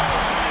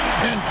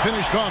 And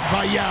finished off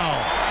by Yao.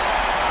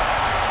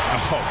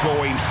 Oh,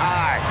 going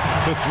high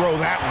to throw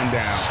that one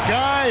down.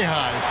 Sky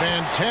high.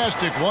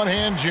 Fantastic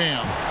one-hand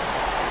jam.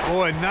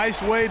 Boy,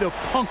 nice way to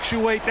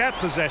punctuate that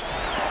possession.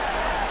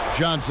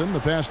 Johnson, the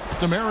pass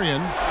to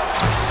Marion.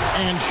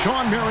 And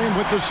Sean Marion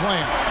with the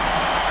slam.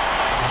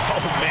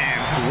 Oh, man,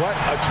 what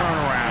a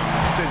turnaround.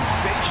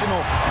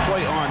 Sensational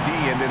play on D,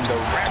 and then the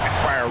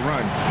rapid-fire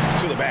run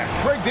to the basket.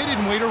 Craig, they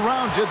didn't wait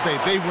around, did they?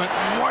 They went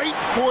right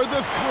for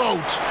the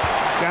throat.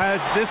 Guys,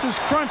 this is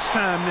crunch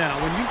time now.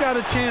 When you got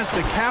a chance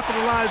to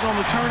capitalize on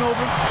the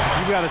turnover,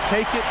 you got to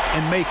take it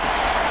and make it.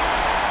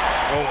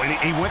 Oh, and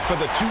he went for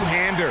the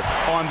two-hander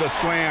on the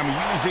slam,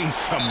 using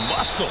some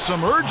muscle.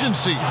 Some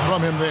urgency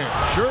from him there,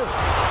 sure.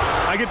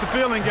 I get the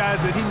feeling,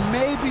 guys, that he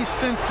may be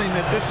sensing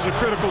that this is a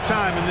critical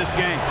time in this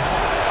game.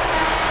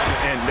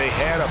 And they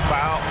had a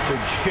foul to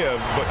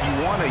give, but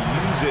you want to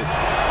use it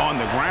on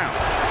the ground.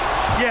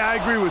 Yeah, I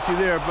agree with you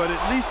there, but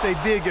at least they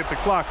did get the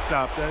clock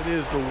stopped. That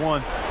is the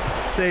one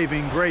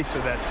saving grace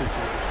of that situation.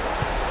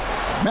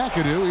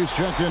 McAdoo is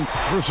checked in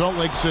for Salt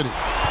Lake City.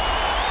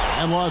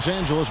 And Los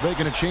Angeles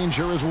making a change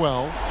here as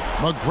well.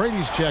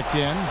 McGrady's checked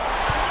in.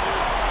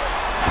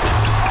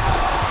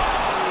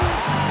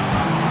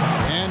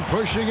 And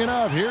pushing it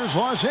up. Here's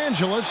Los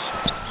Angeles.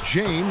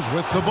 James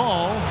with the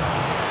ball.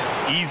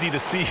 Easy to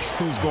see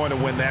who's going to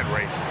win that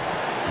race.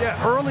 Yeah,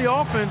 early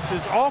offense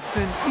is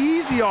often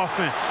easy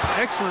offense.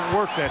 Excellent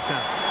work that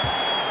time.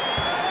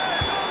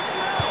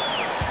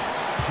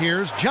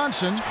 Here's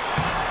Johnson.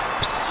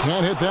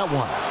 Can't hit that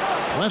one.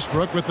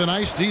 Westbrook with the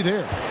nice D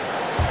there.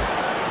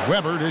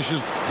 Weber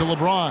dishes to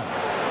LeBron.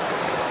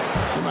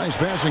 Some nice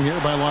passing here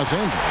by Los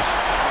Angeles.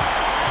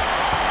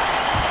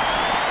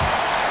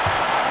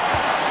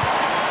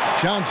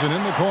 Johnson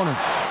in the corner.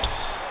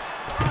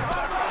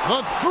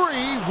 The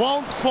three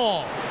won't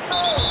fall.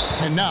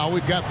 And now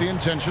we've got the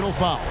intentional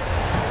foul.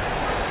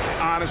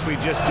 Honestly,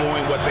 just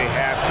doing what they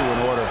have to in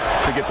order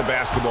to get the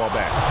basketball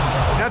back.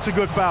 That's a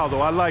good foul,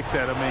 though. I like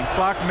that. I mean,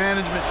 clock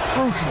management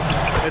crucial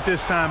at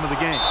this time of the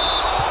game.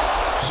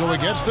 So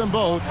it gets them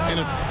both, and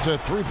it's a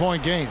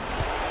three-point game.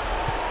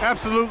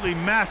 Absolutely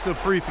massive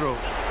free throws.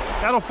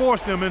 That'll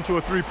force them into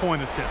a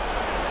three-point attempt.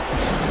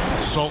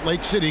 Salt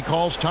Lake City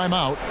calls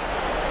timeout.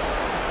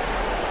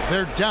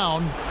 They're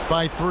down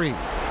by 3.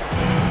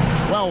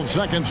 12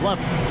 seconds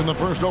left in the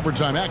first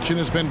overtime. Action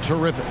has been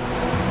terrific.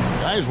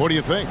 Guys, what do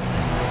you think?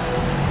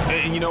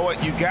 And you know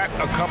what? You got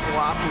a couple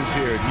options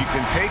here. You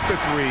can take the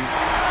 3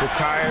 to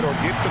tie it or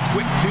get the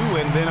quick 2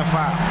 and then a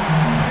foul.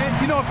 And,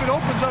 you know, if it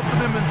opens up for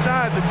them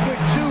inside, the quick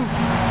 2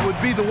 would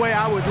be the way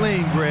I would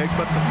lean, Greg,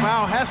 but the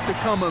foul has to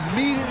come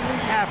immediately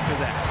after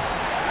that.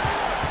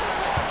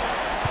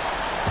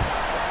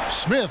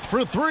 Smith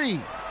for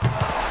 3.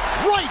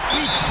 Right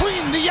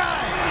between the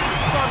eyes.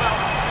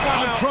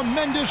 A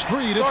tremendous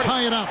 3 to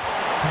tie it up.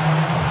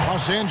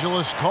 Los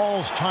Angeles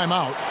calls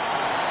timeout.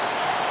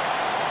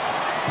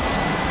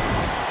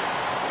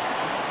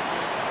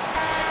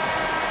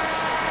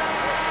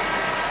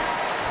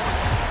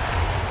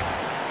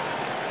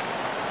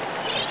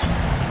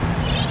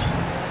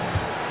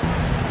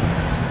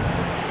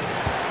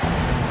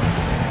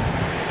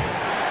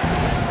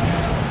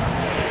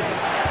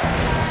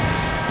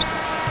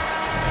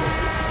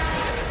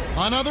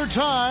 Another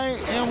tie,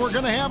 and we're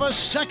going to have a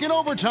second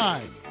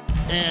overtime.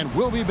 And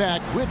we'll be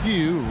back with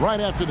you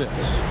right after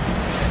this.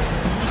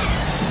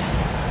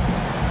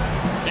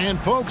 And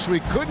folks, we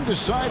couldn't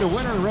decide a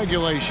winner in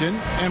regulation,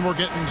 and we're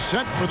getting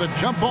set for the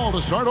jump ball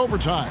to start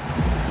overtime.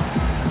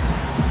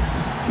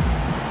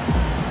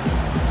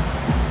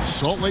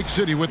 Salt Lake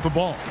City with the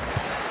ball.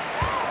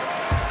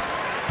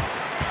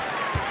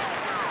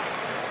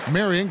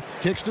 Marion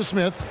kicks to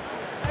Smith.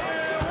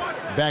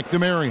 Back to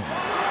Marion.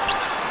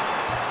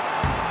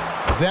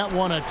 That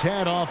one a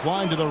tad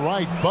offline to the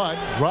right, but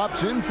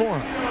drops in for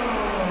him.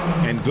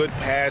 And good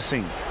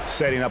passing,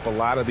 setting up a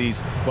lot of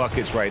these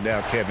buckets right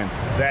now, Kevin.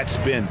 That's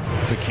been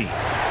the key.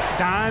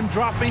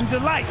 Dime-dropping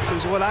delights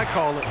is what I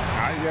call it.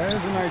 Yeah,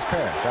 that's a nice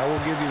pass. I will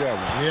give you that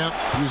one. Yep,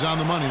 he was on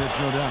the money, that's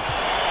no doubt.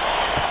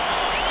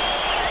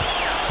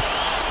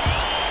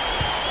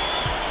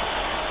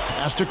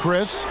 Pass to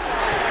Chris.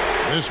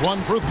 This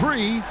one for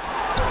 3.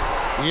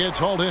 It's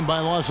hauled in by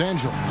Los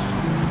Angeles.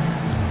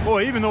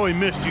 Boy, even though he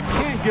missed, you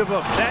can't give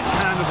up that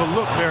kind of a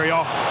look very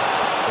often.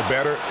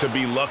 Better to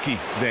be lucky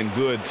than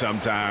good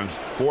sometimes.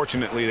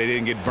 Fortunately, they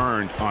didn't get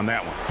burned on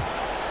that one.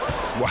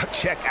 Well,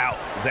 check out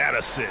that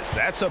assist.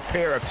 That's a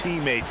pair of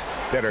teammates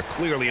that are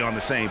clearly on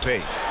the same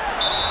page.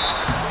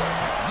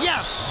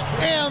 Yes,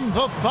 and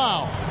the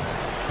foul.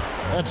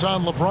 That's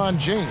on LeBron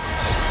James.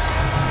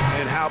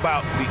 And how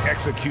about the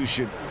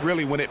execution,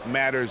 really when it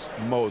matters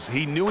most?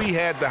 He knew he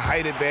had the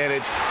height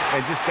advantage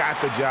and just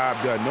got the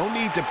job done. No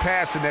need to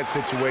pass in that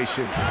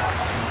situation.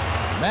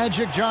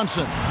 Magic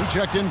Johnson, who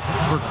checked in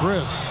for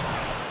Chris.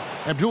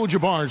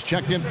 Abdul-Jabbar's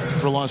checked in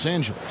for Los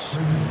Angeles.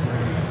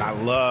 I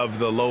love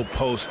the low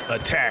post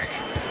attack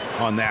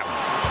on that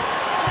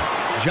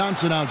one.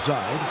 Johnson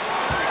outside.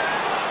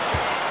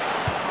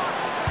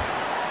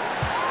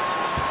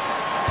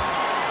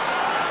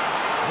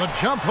 The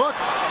jump hook.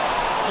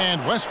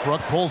 And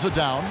Westbrook pulls it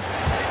down.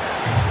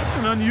 It's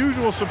an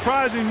unusual,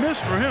 surprising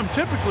miss for him.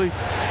 Typically,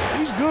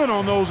 he's good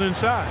on those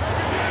inside.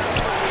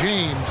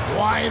 James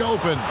wide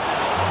open.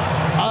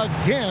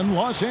 Again,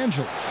 Los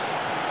Angeles.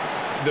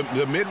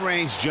 The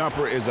mid-range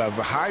jumper is a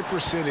high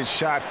percentage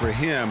shot for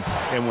him,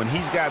 and when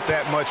he's got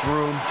that much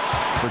room,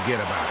 forget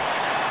about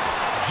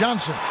it.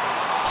 Johnson.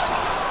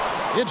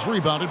 It's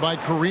rebounded by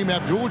Kareem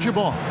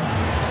Abdul-Jabbar.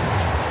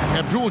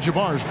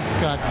 Abdul-Jabbar's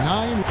got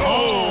 9.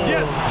 Oh,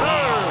 yes,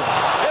 sir.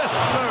 Yes,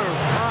 sir.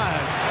 My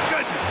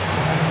goodness.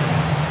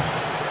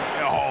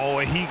 Oh,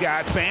 and he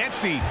got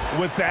fancy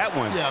with that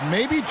one. Yeah,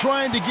 maybe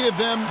trying to give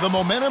them the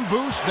momentum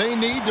boost they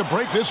need to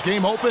break this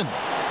game open.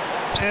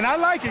 And I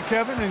like it,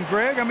 Kevin and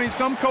Greg. I mean,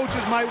 some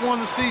coaches might want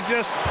to see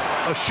just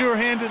a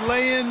sure-handed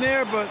lay-in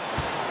there, but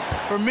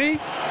for me,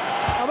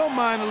 I don't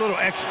mind a little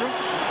extra.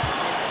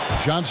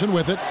 Johnson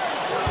with it.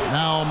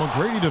 Now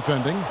McGrady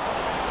defending.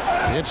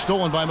 It's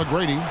stolen by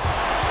McGrady.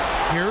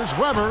 Here's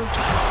Weber,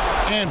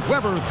 and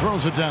Weber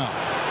throws it down.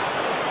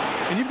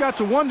 And you've got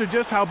to wonder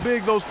just how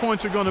big those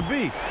points are going to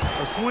be.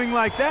 A swing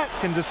like that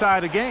can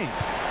decide a game.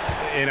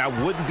 And I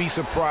wouldn't be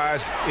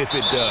surprised if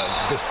it does.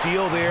 The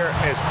steal there,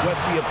 as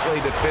gutsy a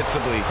play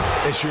defensively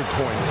as you're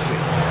going to see.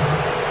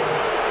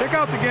 Check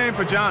out the game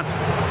for Johnson.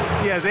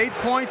 He has 8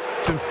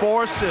 points and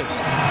 4 assists.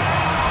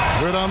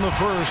 Good on the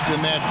first,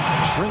 and that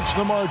shrinks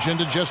the margin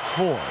to just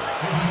 4.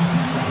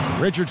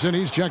 Richardson,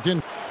 he's checked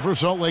in for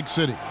Salt Lake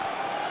City.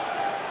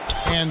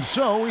 And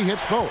so he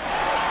hits both.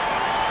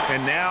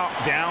 And now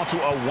down to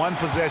a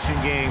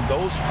one-possession game.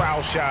 Those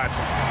foul shots,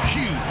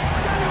 huge.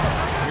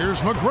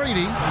 Here's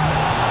McGrady.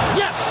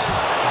 Yes!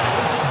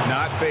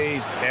 Not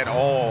fazed at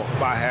all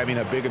by having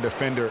a bigger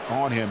defender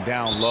on him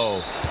down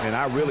low, and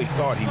I really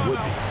thought he would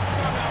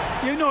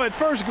be. You know, at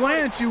first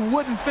glance, you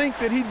wouldn't think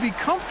that he'd be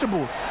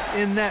comfortable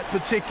in that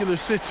particular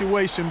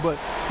situation, but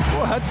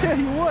boy, I tell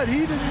you what,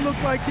 he didn't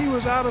look like he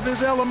was out of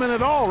his element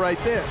at all right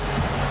there.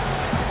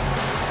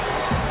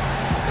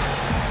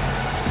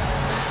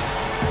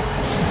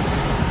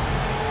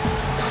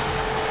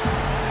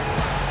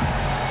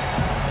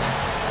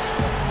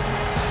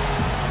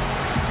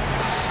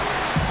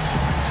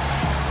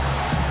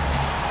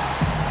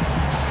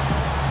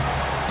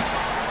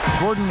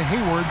 Gordon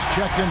Hayward's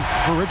checked in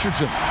for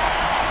Richardson.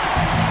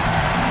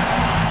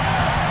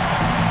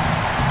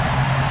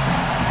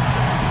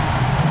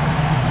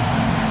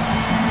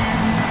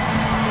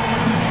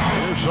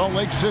 Here's Salt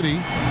Lake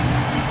City,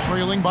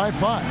 trailing by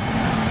 5.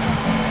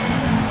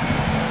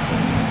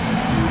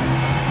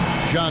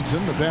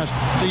 Johnson, the pass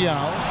to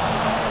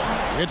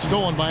Yao. It's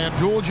stolen by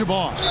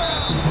Abdul-Jabbar.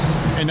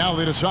 And now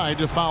they decide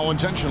to foul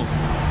intentionally.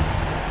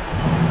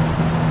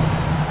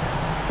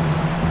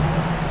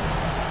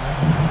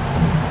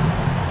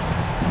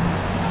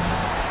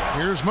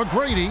 Here's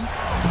McGrady.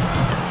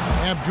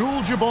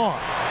 Abdul-Jabbar.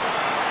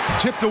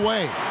 Tipped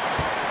away.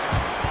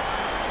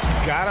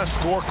 Gotta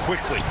score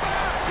quickly.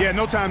 Yeah,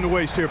 no time to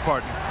waste here,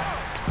 partner.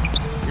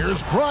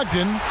 Here's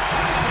Brogdon.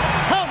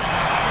 Count it!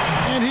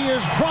 And he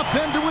has brought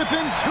them to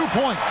within 2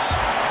 points.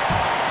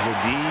 The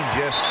D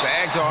just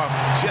sagged off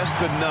just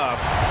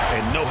enough,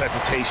 and no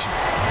hesitation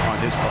on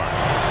his part.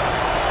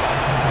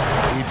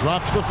 He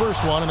drops the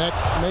first one, and that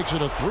makes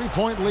it a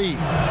 3-point lead.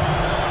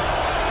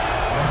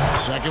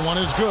 Second one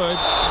is good.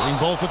 Hitting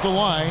both at the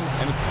line,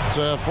 and it's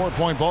a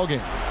 4-point ball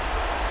game.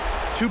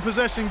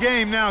 2-possession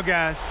game now,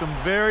 guys. Some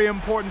very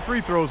important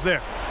free throws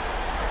there.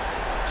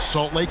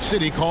 Salt Lake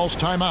City calls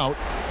timeout.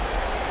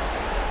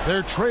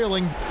 They're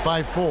trailing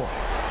by 4.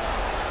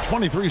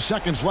 23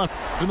 seconds left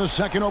in the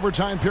second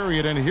overtime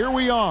period, and here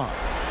we are.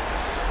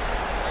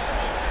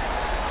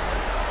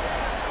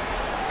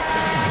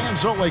 And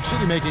Salt Lake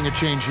City making a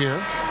change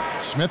here.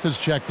 Smith has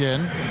checked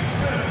in.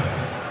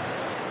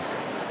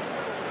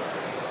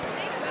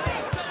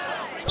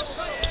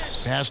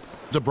 Pass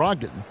to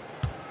Brogdon.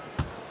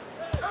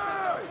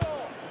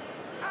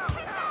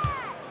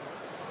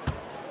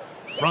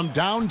 From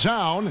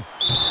downtown.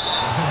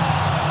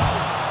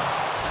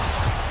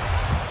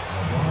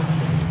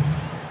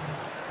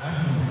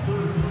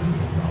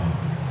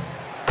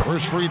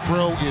 First free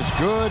throw is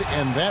good,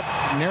 and that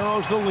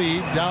narrows the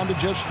lead down to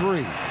just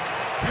 3.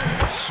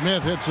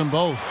 Smith hits them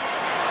both.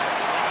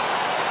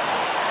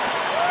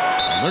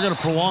 And they're going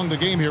to prolong the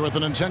game here with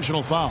an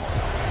intentional foul.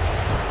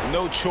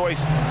 No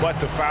choice but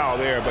to foul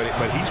there,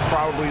 but he's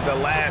probably the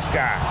last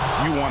guy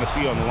you want to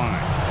see on the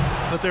line.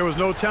 But there was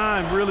no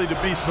time really to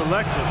be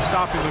selective.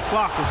 Stopping the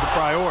clock was the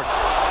priority.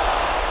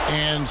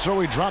 And so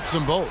he drops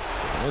them both.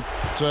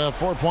 It's a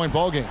 4-point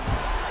ball game.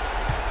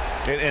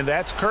 And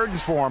that's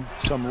curtains for him.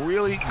 Some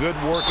really good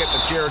work at the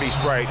charity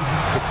stripe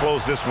to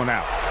close this one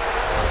out.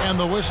 And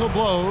the whistle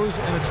blows,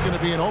 and it's going to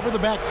be an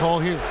over-the-back call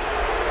here.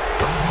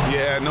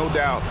 Yeah, no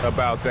doubt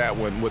about that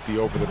one with the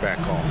over-the-back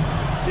call.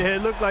 Yeah,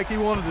 it looked like he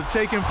wanted to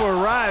take him for a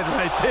ride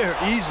right there.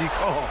 Easy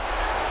call.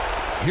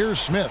 Here's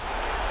Smith.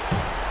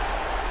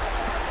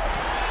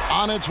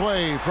 On its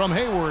way from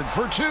Hayward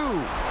for 2.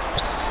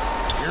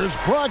 Here's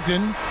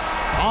Brogdon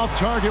off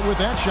target with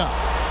that shot.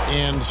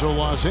 And so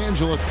Los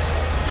Angeles